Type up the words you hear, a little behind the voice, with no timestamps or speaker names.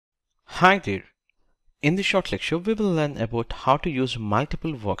Hi there. In this short lecture, we will learn about how to use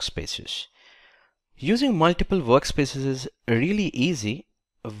multiple workspaces. Using multiple workspaces is really easy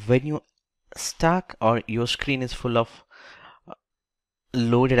when you stack or your screen is full of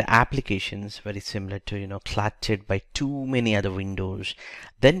loaded applications, very similar to cluttered by too many other windows.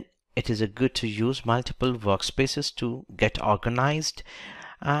 Then it is a good to use multiple workspaces to get organized,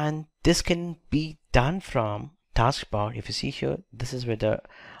 and this can be done from taskbar. If you see here, this is where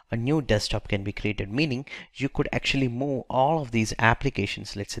a new desktop can be created, meaning you could actually move all of these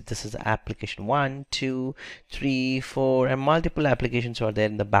applications. Let's say this is application 1, 2, 3, 4, and multiple applications are there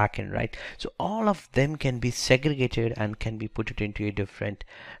in the back end, right? So all of them can be segregated and can be put it into a different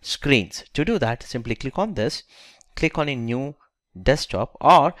screens. To do that, simply click on this, click on a new desktop,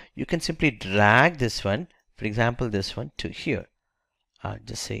 or you can simply drag this one, for example this one, to here.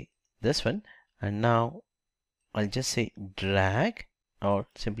 Just say this one, and now I'll just say drag, or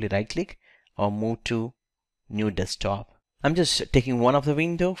simply right click or move to new desktop. I'm just taking one of the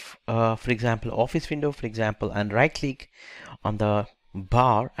window, for example office window, for example, and right click on the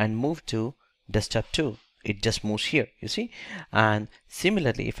bar and move to desktop 2. It just moves here, you see. And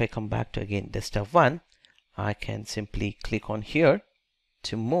similarly, if I come back to again desktop 1, I can simply click on here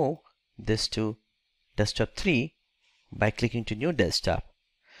to move this to desktop 3 by clicking to new desktop.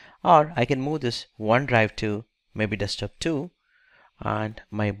 Or I can move this OneDrive to maybe desktop 2, and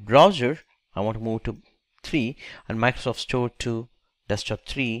my browser I want to move to 3, and Microsoft Store to desktop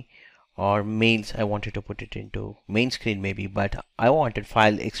 3, or mails I wanted to put it into main screen maybe, but I wanted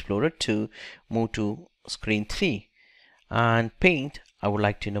File Explorer to move to screen 3, and Paint I would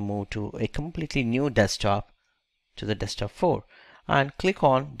like to move to a completely new desktop to the desktop 4, and click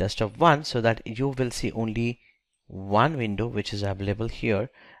on desktop 1 so that you will see only one window which is available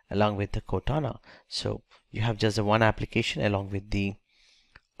here along with the Cortana. So you have just the one application along with the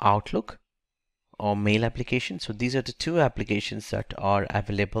Outlook or mail application. So these are the two applications that are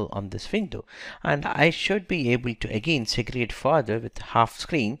available on this window, and I should be able to again segregate further with half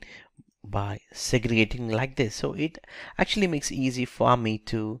screen by segregating like this. So it actually makes easy for me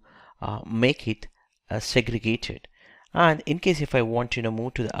to make it segregated. And in case if I want to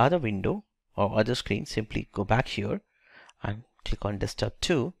move to the other window or other screen, simply go back here and click on desktop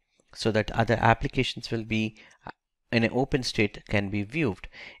 2 so that other applications will be in an open state, can be viewed.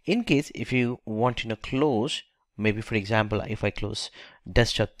 In case if you want to close, maybe for example if I close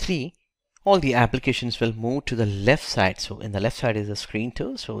desktop 3, all the applications will move to the left side. So in the left side is the screen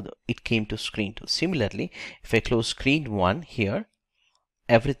 2, so it came to screen 2. Similarly, if I close screen 1 here,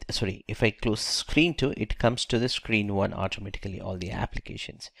 if I close screen 2, it comes to the screen 1 automatically, all the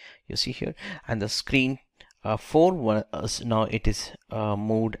applications you see here. And the screen 4 now it is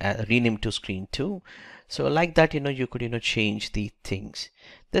moved renamed to screen 2. So like that, you could change the things.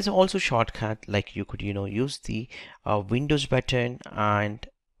 There's also shortcut, like you could use the Windows button and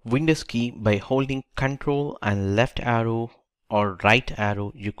Windows key by holding Control and left arrow or right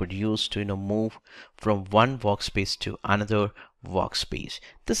arrow. You could use to move from one workspace to another workspace.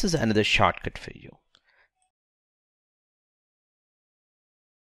 This is another shortcut for you.